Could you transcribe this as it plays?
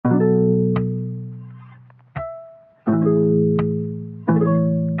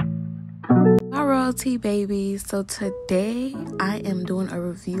Royalty baby. So today I am doing a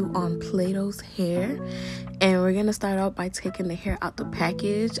review on Pladio's hair, and we're gonna start out by taking the hair out the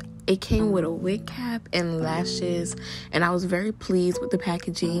package. It came with a wig cap and lashes, and I was very pleased with the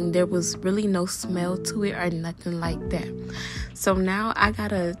packaging. There was really no smell to it or nothing like that. So now I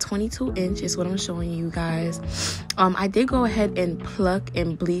got a 22-inch is what I'm showing you guys. I did go ahead and pluck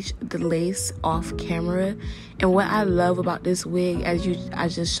and bleach the lace off camera, and what I love about this wig, I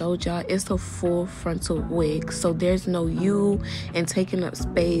just showed y'all, it's a full frontal wig, so there's no U and taking up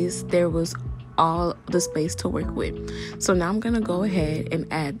space. There was all the space to work with. So now I'm gonna go ahead and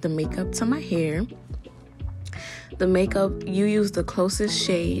add the makeup to my hair. The makeup, you use the closest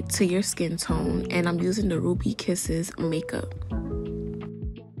shade to your skin tone, and I'm using the Ruby Kisses makeup.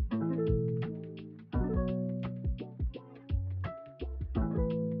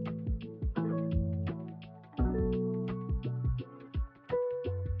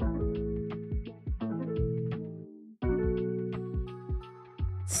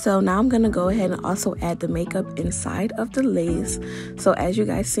 So now I'm going to go ahead and also add the makeup inside of the lace. So as you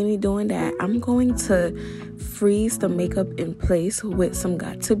guys see me doing that, I'm going to freeze the makeup in place with some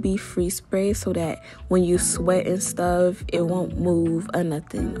Got2b freeze spray so that when you sweat and stuff, it won't move or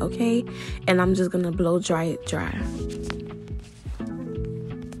nothing, okay? And I'm just going to blow dry it dry.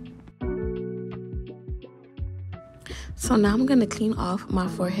 So now I'm going to clean off my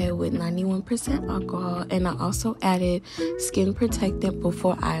forehead with 91% alcohol, and I also added skin protectant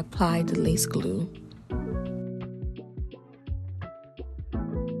before I applied the lace glue.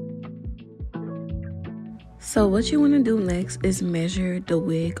 So what you want to do next is measure the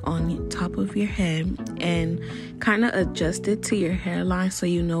wig on top of your head and kind of adjust it to your hairline so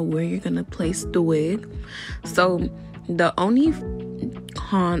you know where you're going to place the wig. So the only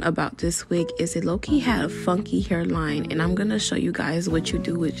con about this wig is it low-key had a funky hairline, and I'm gonna show you guys what you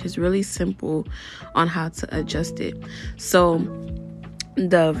do, which is really simple on how to adjust it. So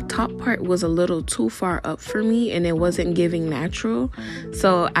the top part was a little too far up for me and it wasn't giving natural,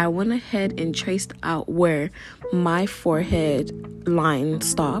 so I went ahead and traced out where my forehead line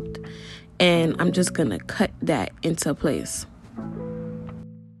stopped, and I'm just gonna cut that into place.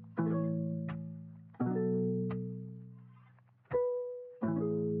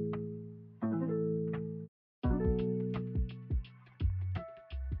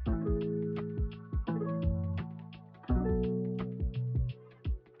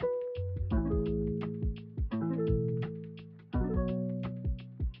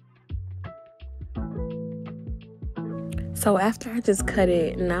 So after I just cut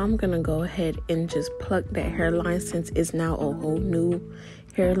it, now I'm gonna go ahead and just pluck that hairline, since it's now a whole new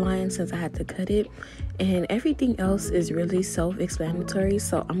hairline since I had to cut it, and everything else is really self-explanatory.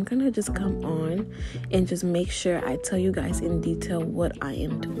 So I'm gonna just come on and just make sure I tell you guys in detail what I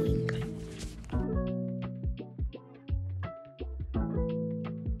am doing.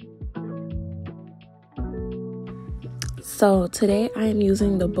 So today I am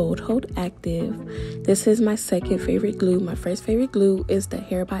using the Bold Hold Active. This is my second favorite glue. My first favorite glue is the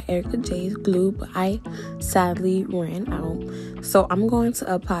Hair by Erica J's glue, but I sadly ran out. So I'm going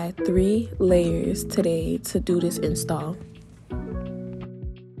to apply 3 layers today to do this install.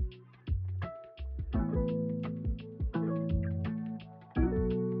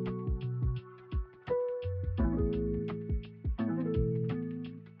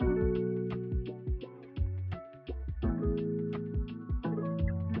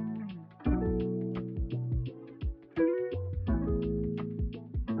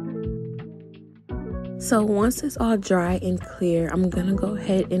 So once it's all dry and clear, I'm gonna go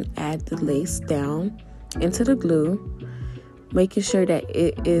ahead and add the lace down into the glue, making sure that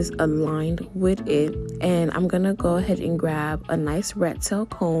it is aligned with it. And I'm gonna go ahead and grab a nice rat tail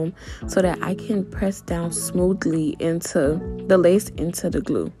comb so that I can press down smoothly into the lace into the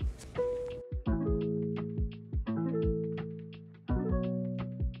glue.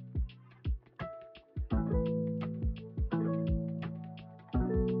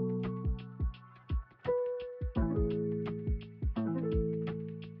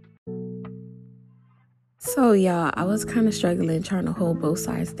 So y'all, I was kind of struggling trying to hold both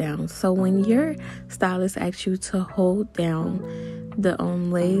sides down. So when your stylist asks you to hold down the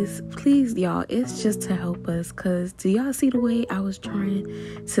lace, please y'all, it's just to help us, because do y'all see the way I was trying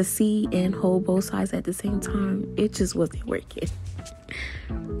to see and hold both sides at the same time? It just wasn't working.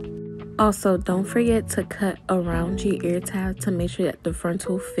 Also, don't forget to cut around your ear tab to make sure that the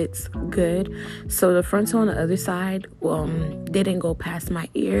frontal fits good. So the frontal on the other side didn't go past my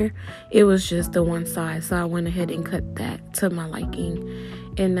ear. It was just the one side. So I went ahead and cut that to my liking.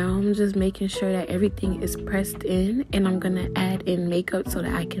 And now I'm just making sure that everything is pressed in, and I'm gonna add in makeup so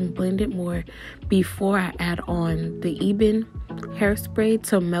that I can blend it more before I add on the Ebin hairspray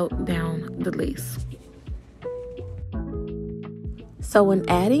to melt down the lace. So when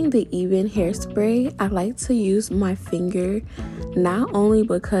adding the Ebin hairspray, I like to use my finger, not only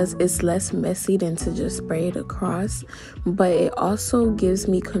because it's less messy than to just spray it across, but it also gives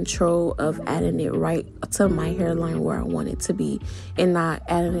me control of adding it right to my hairline where I want it to be, and not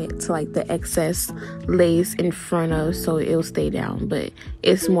adding it to like the excess lace in front of so it'll stay down, but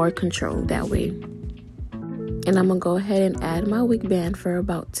it's more control that way. And I'm gonna go ahead and add my wig band for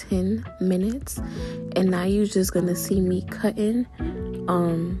about 10 minutes. And now you're just gonna see me cutting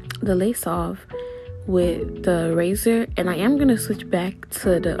the lace off with the razor. And I am gonna switch back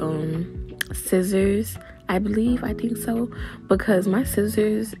to the scissors, I think so, because my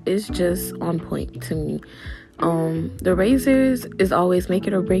scissors is just on point to me. The razors is always make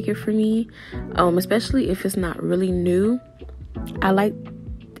it or break it for me, especially if it's not really new. I like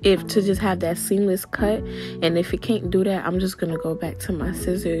if to just have that seamless cut, and if it can't do that, I'm just gonna go back to my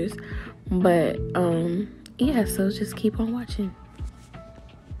scissors. But yeah, so just keep on watching.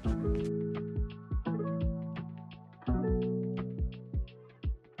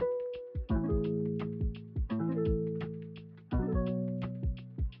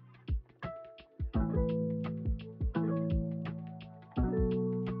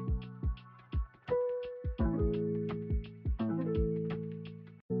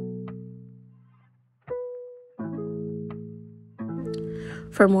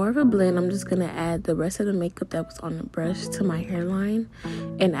 For more of a blend, I'm just going to add the rest of the makeup that was on the brush to my hairline.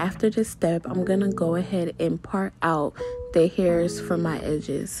 And after this step, I'm going to go ahead and part out the hairs from my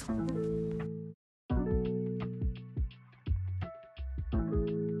edges.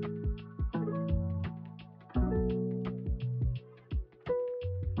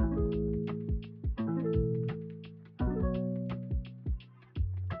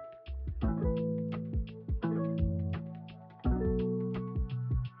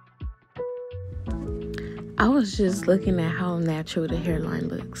 I was just looking at how natural the hairline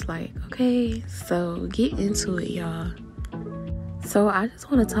looks like. Okay, so get into it, y'all. So I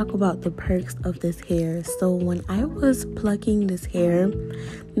just want to talk about the perks of this hair. So when I was plucking this hair,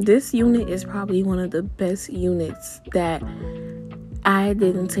 this unit is probably one of the best units that I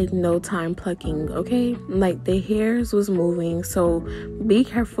didn't take no time plucking, okay? Like, the hairs was moving, so be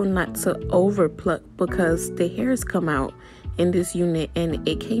careful not to over pluck, because the hairs come out in this unit, and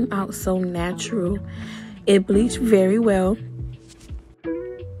it came out so natural. It bleached very well.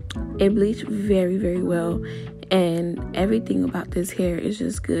 It bleached very, very well. And everything about this hair is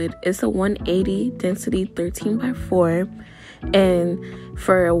just good. It's a 180 density 13x4. And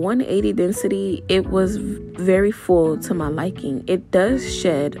for a 180 density, it was very full to my liking. It does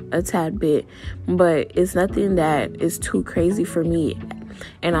shed a tad bit, but it's nothing that is too crazy for me.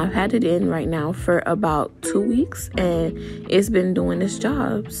 And I've had it in right now for about 2 weeks, and it's been doing its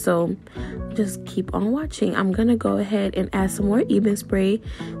job. So just keep on watching. I'm gonna go ahead and add some more Ebin spray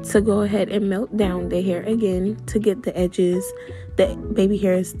to go ahead and melt down the hair again, to get the edges, the baby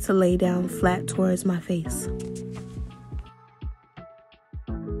hairs, to lay down flat towards my face.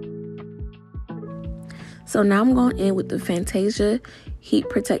 So now I'm going in with the Fantasia Heat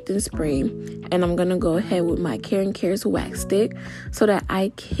Protecting Spray, and I'm gonna go ahead with my Care and Cares wax stick so that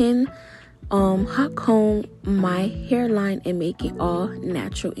I can hot comb my hairline and make it all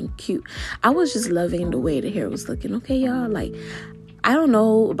natural and cute. I was just loving the way the hair was looking. Okay, y'all, like, I don't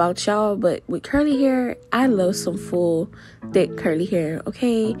know about y'all, but with curly hair, I love some full thick curly hair.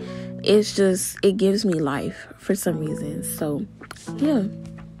 Okay, it's just, it gives me life for some reason. So yeah.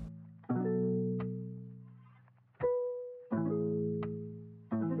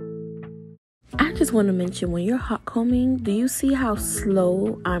 I just want to mention, when you're hot combing, do you see how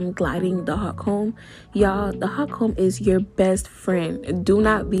slow I'm gliding the hot comb? Y'all, the hot comb is your best friend. Do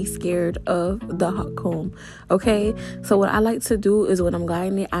not be scared of the hot comb, okay? So what I like to do is, when I'm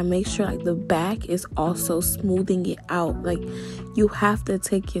gliding it, I make sure like the back is also smoothing it out. Like, you have to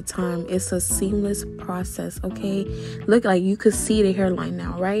take your time. It's a seamless process, okay? Look, like, you could see the hairline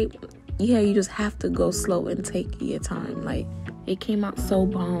now, right? Yeah, you just have to go slow and take your time. Like, it came out so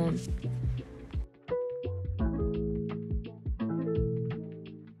bomb.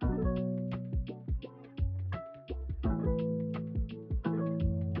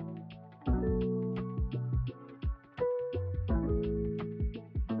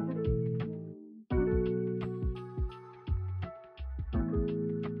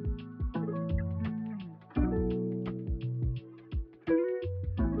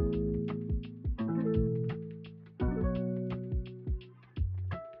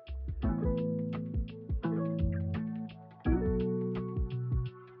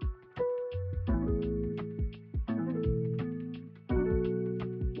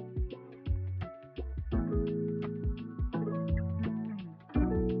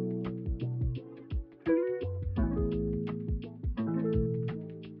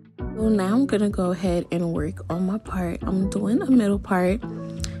 Well, now I'm gonna go ahead and work on my part. I'm doing a middle part,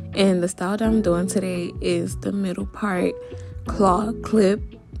 and the style that I'm doing today is the middle part claw clip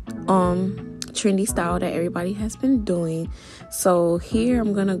trendy style that everybody has been doing. So here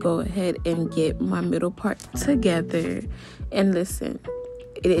I'm gonna go ahead and get my middle part together. And listen,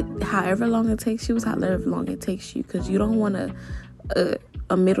 however long it takes you is however long it takes you, because you don't want a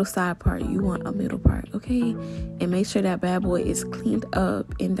middle side part, you want a middle part, okay? And make sure that bad boy is cleaned up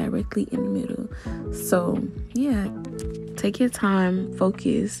and directly in the middle. So yeah, take your time,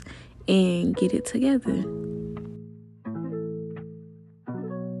 focus, and get it together.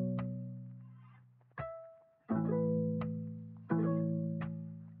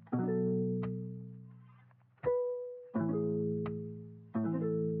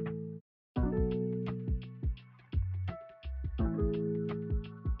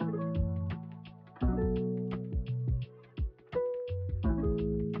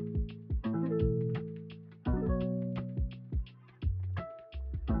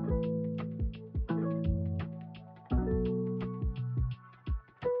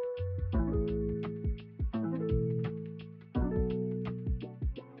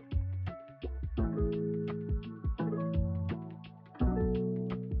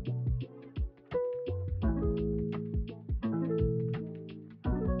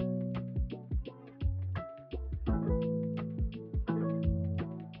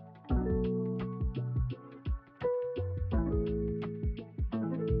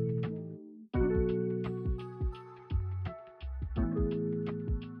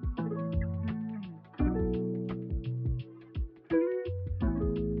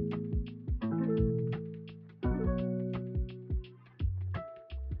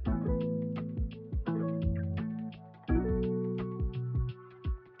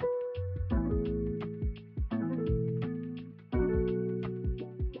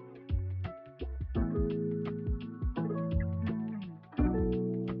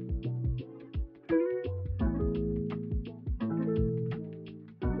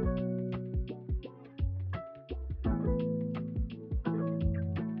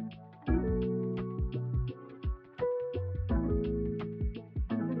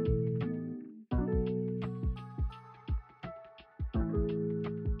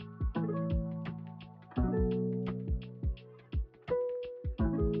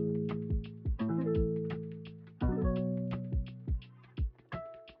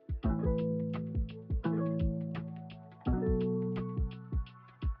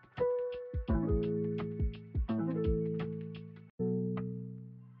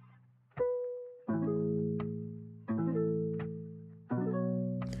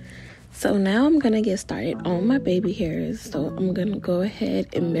 So now I'm gonna get started on my baby hairs. So I'm gonna go ahead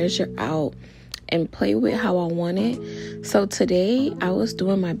and measure out and play with how I want it. So today I was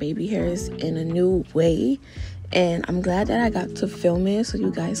doing my baby hairs in a new way, and I'm glad that I got to film it so you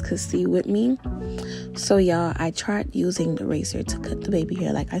guys could see with me. So y'all, I tried using the razor to cut the baby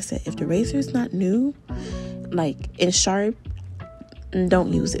hair. Like I said, if the razor is not new, like and sharp,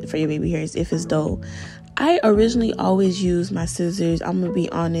 don't use it for your baby hairs if it's dull. I originally always use my scissors, I'm gonna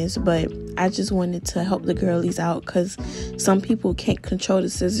be honest, but I just wanted to help the girlies out because some people can't control the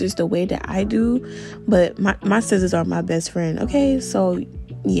scissors the way that I do, but my scissors are my best friend, okay? So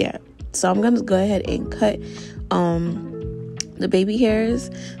yeah, so I'm gonna go ahead and cut the baby hairs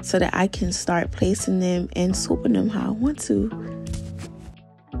so that I can start placing them and swooping them how I want to.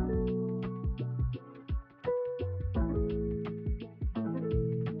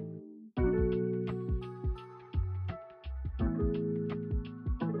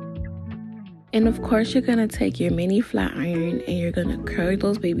 And of course, you're going to take your mini flat iron and you're going to curl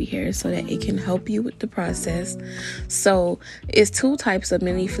those baby hairs so that it can help you with the process. So it's two types of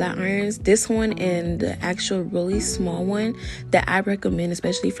mini flat irons. This one and the actual really small one that I recommend,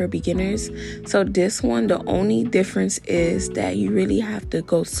 especially for beginners. So this one, the only difference is that you really have to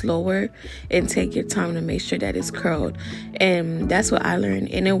go slower and take your time to make sure that it's curled. And that's what I learned.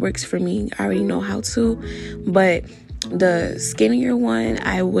 And it works for me. I already know how to. But the skinnier one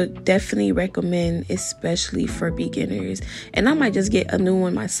I would definitely recommend, especially for beginners. And I might just get a new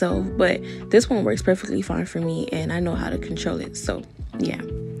one myself, but this one works perfectly fine for me and I know how to control it. So yeah.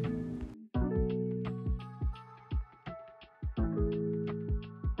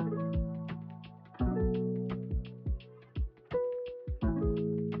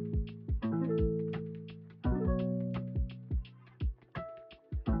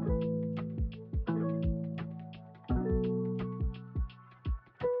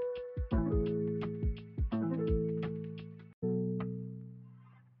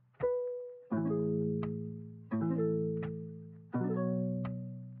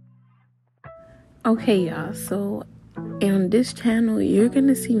 Okay, y'all, so on this channel, you're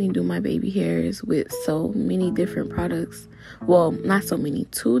gonna see me do my baby hairs with so many different products. Well, not so many,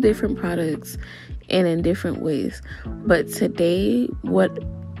 2 different products and in different ways. But today, what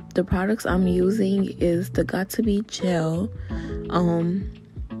the products I'm using is the Got2Be gel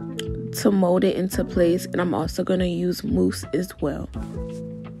to mold it into place, and I'm also gonna use mousse as well.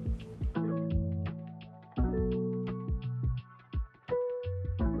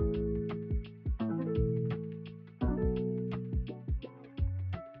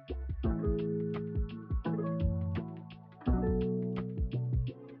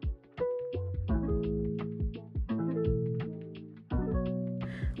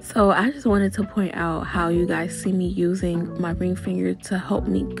 So I just wanted to point out how you guys see me using my ring finger to help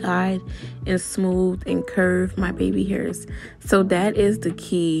me guide and smooth and curve my baby hairs. So that is the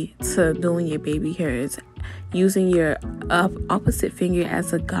key to doing your baby hairs, using your opposite finger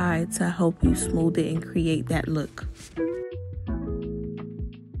as a guide to help you smooth it and create that look.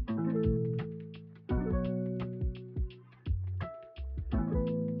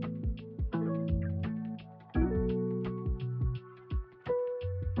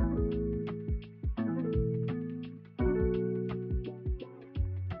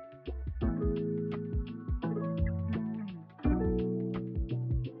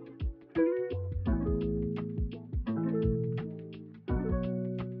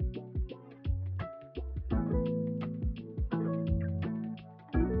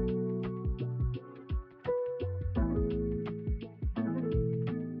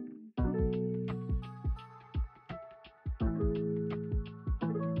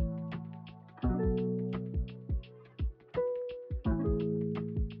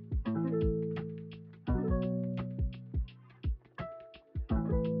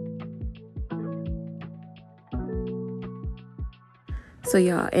 So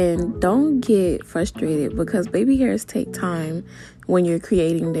y'all, and don't get frustrated because baby hairs take time when you're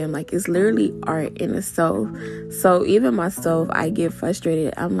creating them. Like, it's literally art in itself. So even myself, I get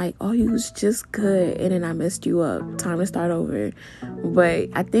frustrated. I'm like, oh, you was just good, and then I messed you up. Time to start over. But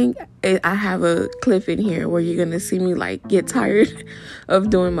I think I have a clip in here where you're gonna see me like get tired of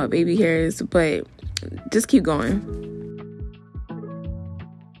doing my baby hairs, but just keep going.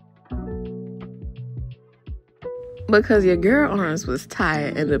 Because your girl arms was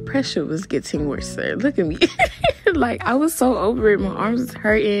tired and the pressure was getting worse. Look at me. Like, I was so over it. My arms was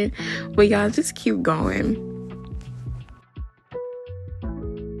hurting. But y'all, just keep going.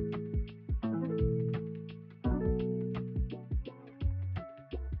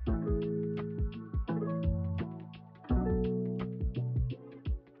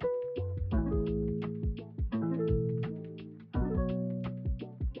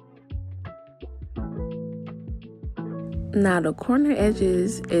 Now, the corner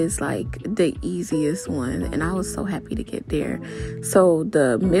edges is like the easiest one, and I was so happy to get there. So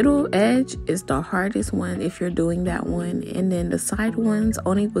the middle edge is the hardest one if you're doing that one, and then the side ones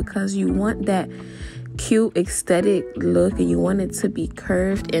only because you want that cute aesthetic look and you want it to be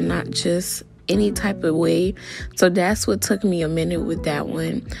curved and not just any type of way. So that's what took me a minute with that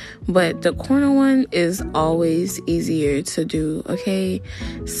one. But the corner one is always easier to do, okay?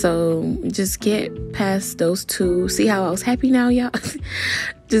 So just get past those two. See how I was happy now, y'all?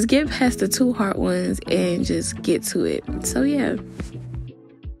 Just get past the 2 hard ones and just get to it. So yeah.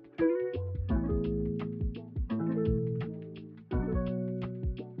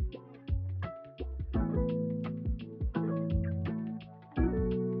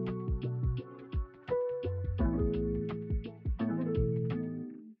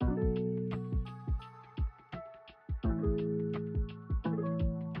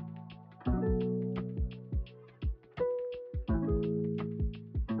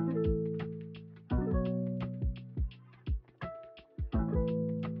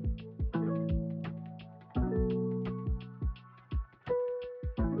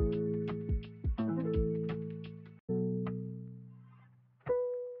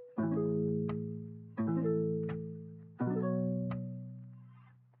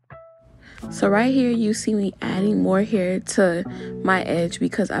 So right here, you see me adding more hair to my edge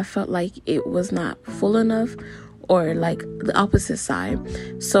because I felt like it was not full enough, or like the opposite side.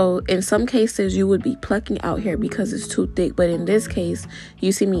 So in some cases, you would be plucking out hair because it's too thick. But in this case,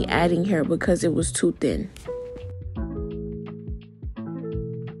 you see me adding hair because it was too thin.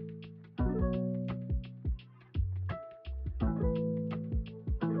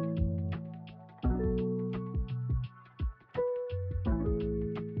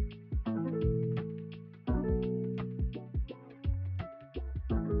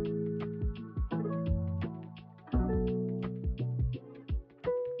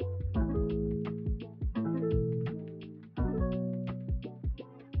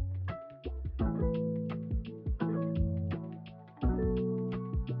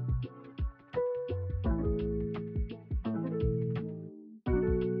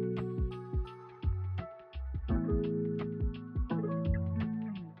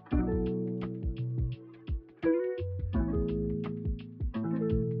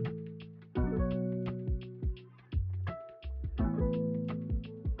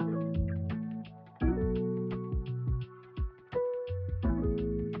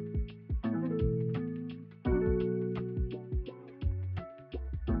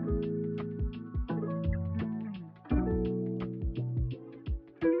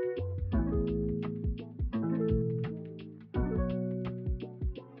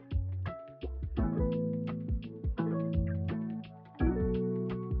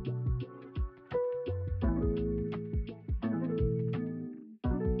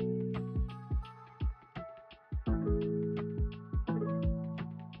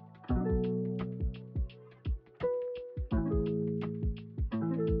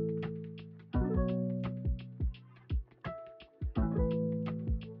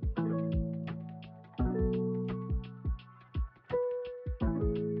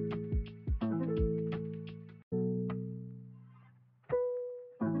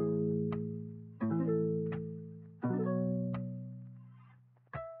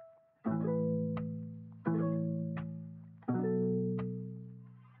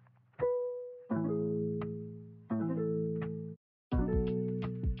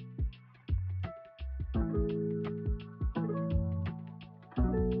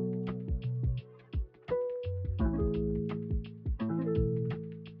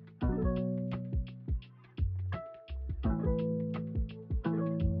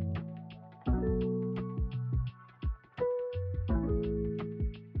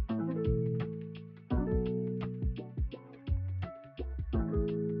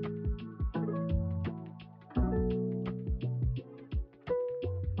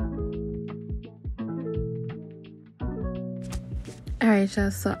 Alright, y'all,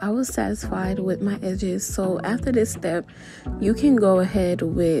 so I was satisfied with my edges. So after this step, you can go ahead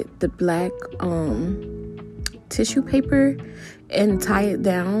with the black tissue paper and tie it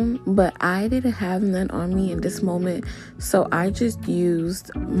down, but I didn't have none on me in this moment, so I just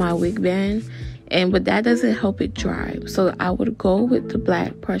used my wig band, but that doesn't help it dry. So I would go with the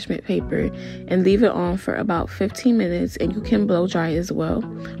black parchment paper and leave it on for about 15 minutes, and you can blow dry as well,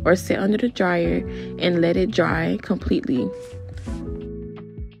 or sit under the dryer and let it dry completely.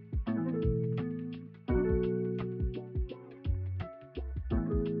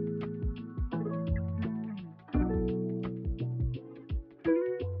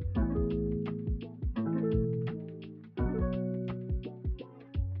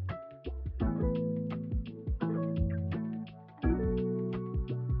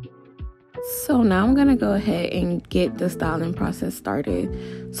 So now I'm gonna go ahead and get the styling process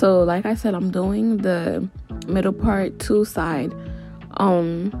started. So like I said, I'm doing the middle part two side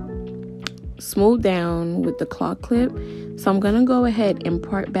smooth down with the claw clip. So I'm gonna go ahead and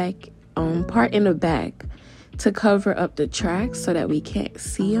part in the back to cover up the tracks so that we can't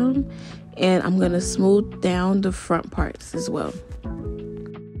see them, and I'm gonna smooth down the front parts as well.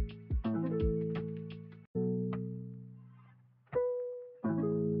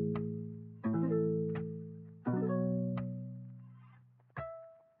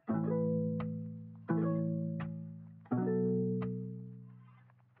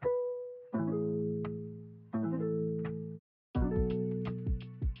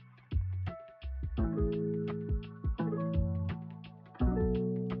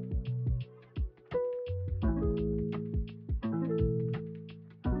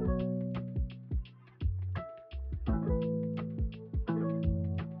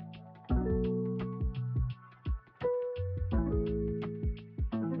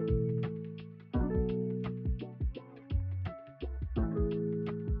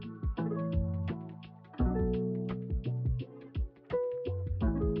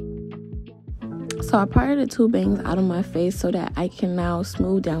 So I parted the two bangs out of my face so that I can now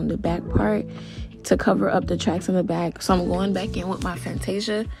smooth down the back part to cover up the tracks in the back. So I'm going back in with my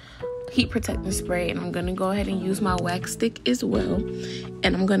Fantasia heat protectant spray, and I'm gonna go ahead and use my wax stick as well, and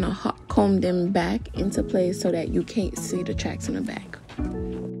I'm gonna comb them back into place so that you can't see the tracks in the back.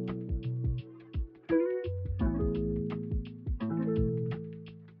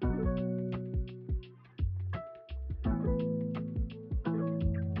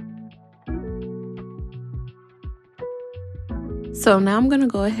 So now I'm going to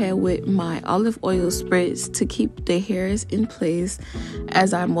go ahead with my olive oil spritz to keep the hairs in place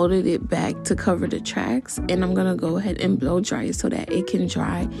as I molded it back to cover the tracks. And I'm going to go ahead and blow dry it so that it can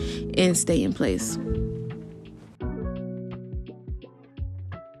dry and stay in place.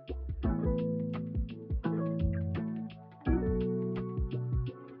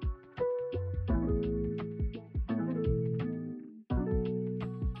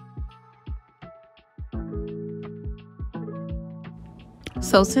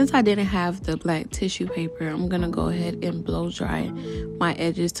 So since I didn't have the black tissue paper, I'm going to go ahead and blow dry my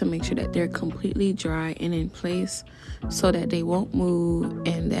edges to make sure that they're completely dry and in place so that they won't move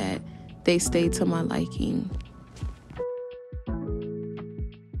and that they stay to my liking.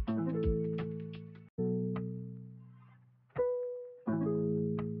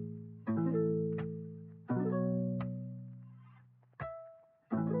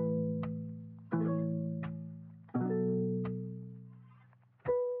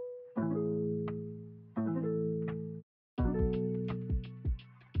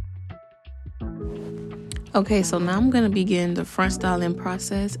 Okay, so now I'm going to begin the front styling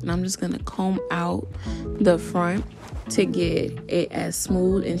process, and I'm just going to comb out the front to get it as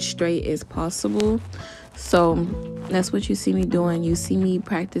smooth and straight as possible. So that's what you see me doing. You see me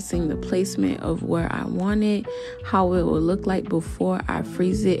practicing the placement of where I want it, how it will look like before I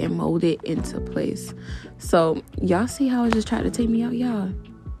freeze it and mold it into place. So y'all see how it just tried to take me out, y'all?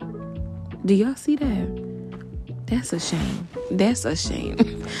 Do y'all see that? That's a shame. That's a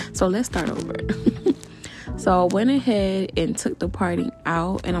shame. So let's start over. So I went ahead and took the parting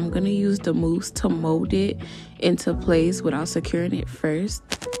out, and I'm going to use the mousse to mold it into place without securing it first.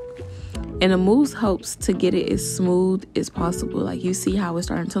 And the mousse helps to get it as smooth as possible. Like you see how it's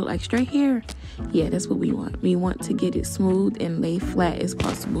starting to look like straight hair? Yeah, that's what we want. We want to get it smooth and lay flat as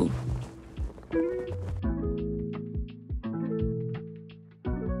possible.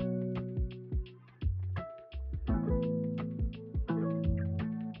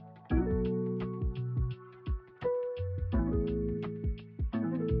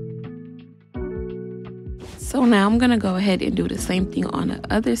 So now I'm going to go ahead and do the same thing on the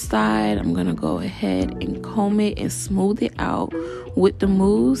other side. I'm going to go ahead and comb it and smooth it out with the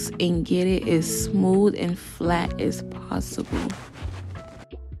mousse and get it as smooth and flat as possible.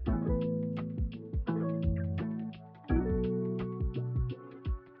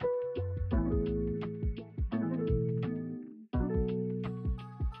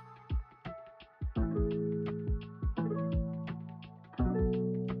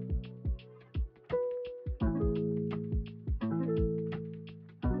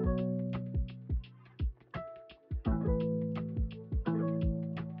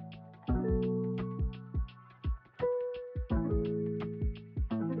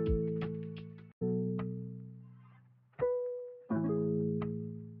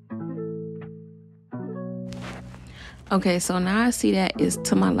 Okay, so now I see that is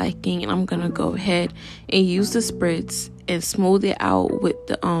to my liking, and I'm gonna go ahead and use the spritz and smooth it out with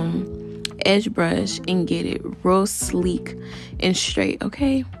the edge brush and get it real sleek and straight,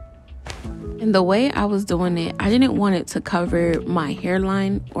 okay? And the way I was doing it, I didn't want it to cover my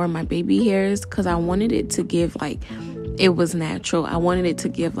hairline or my baby hairs because I wanted it to give like it was natural. I wanted it to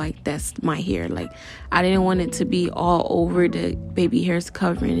give like that's my hair. Like I didn't want it to be all over the baby hairs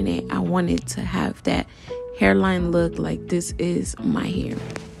covering it. I wanted to have that hairline look like this is my hair.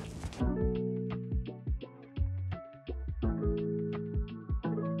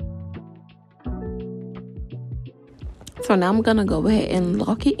 So now I'm gonna go ahead and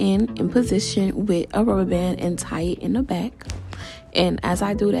lock it in position with a rubber band and tie it in the back. And as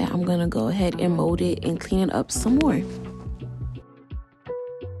I do that, I'm gonna go ahead and mold it and clean it up some more.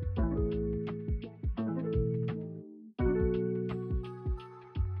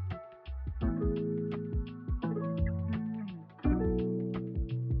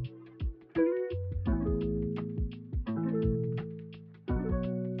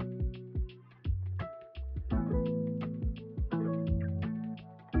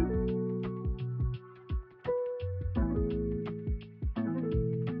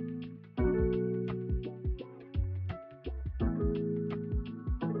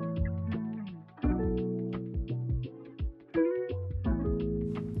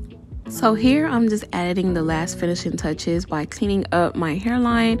 So here I'm just adding the last finishing touches by cleaning up my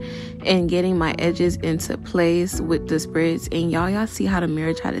hairline and getting my edges into place with the spritz. And y'all see how the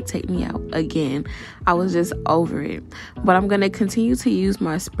mirror tried to take me out again. I was just over it. But I'm going to continue to use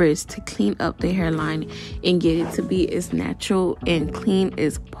my spritz to clean up the hairline and get it to be as natural and clean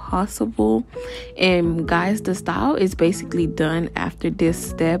as possible. And guys, the style is basically done after this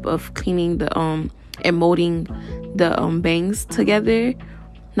step of cleaning the and molding the bangs together.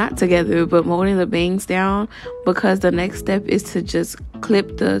 Not together, but molding the bangs down, because the next step is to just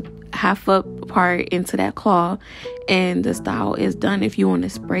clip the half up part into that claw and the style is done. If you want to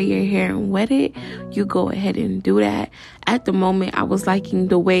spray your hair and wet it, you go ahead and do that. At the moment, I was liking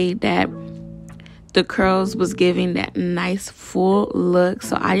the way that the curls was giving that nice full look,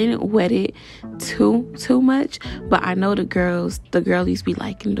 so I didn't wet it too much, but I know the girlies be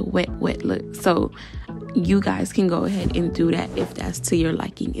liking the wet look, so you guys can go ahead and do that if that's to your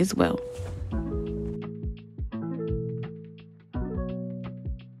liking as well.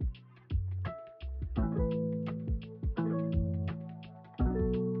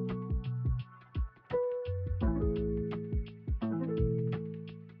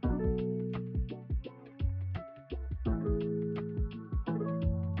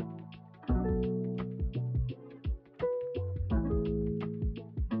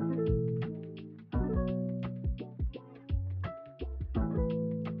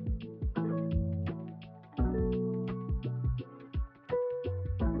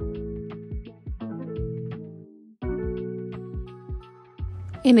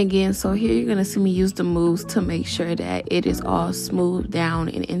 And again, so here you're going to see me use the mousse to make sure that it is all smoothed down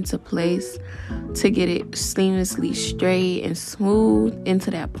and into place to get it seamlessly straight and smooth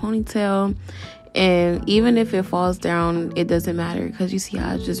into that ponytail. And even if it falls down, it doesn't matter, because you see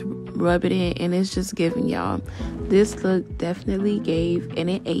how I just rub it in and it's just giving y'all. This look definitely gave and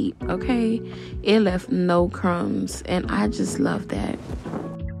it ate, okay? It left no crumbs and I just love that.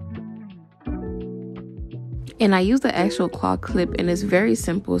 And I used the actual claw clip and it's very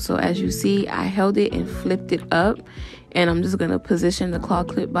simple. So as you see, I held it and flipped it up, and I'm just going to position the claw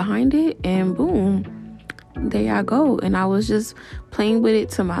clip behind it and boom, there y'all go. And I was just playing with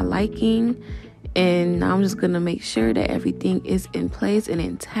it to my liking And now I'm just gonna make sure that everything is in place and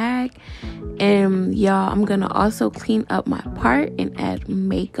intact. And y'all, I'm gonna also clean up my part and add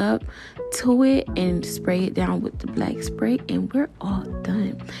makeup to it and spray it down with the black spray, and we're all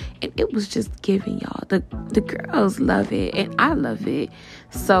done. And it was just giving, y'all. The girls love it and I love it.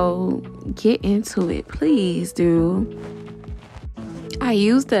 So get into it, please do. I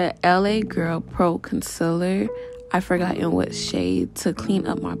used the LA Girl Pro Concealer. I forgot in what shade to clean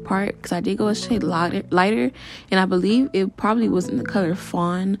up my part, because I did go a shade lighter, and I believe it probably was in the color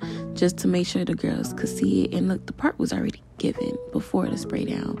Fawn, just to make sure the girls could see it. And look, the part was already given before the spray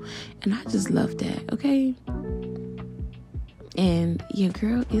down, and I just love that. Okay, and your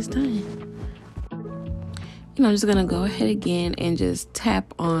girl is done. I'm just gonna go ahead again and just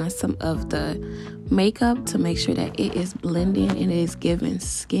tap on some of the makeup to make sure that it is blending and it is giving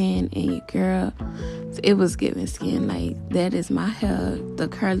skin. And your girl, it was giving skin. Like, that is my hair. The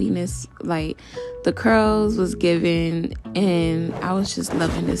curliness, like the curls was giving, and I was just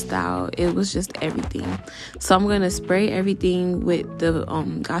loving this style. It was just everything. So I'm gonna spray everything with the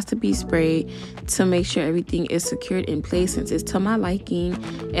Royal.TBelle spray to make sure everything is secured in place, since it's to my liking,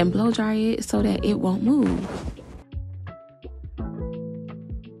 and blow dry it so that it won't move.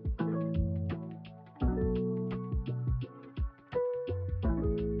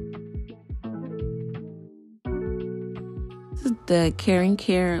 The Caring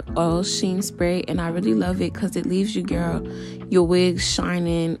Care Oil Sheen Spray, and I really love it because it leaves you, girl, your wig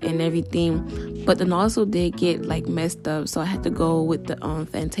shining and everything. But the nozzle did get like messed up, so I had to go with the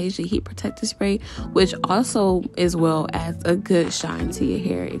Fantasia Heat Protector Spray, which also as well adds a good shine to your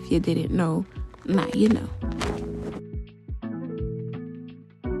hair. If you didn't know, now you know.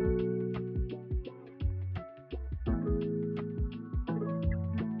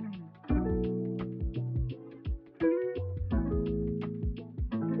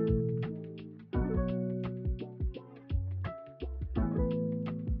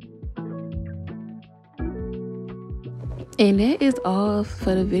 And that is all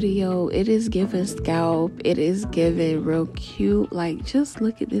for the video. It is giving scalp. It is giving real cute. Like, just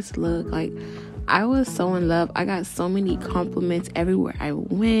look at this look. Like, I was so in love. I got so many compliments everywhere I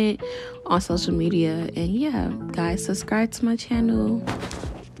went on social media. And yeah, guys, subscribe to my channel.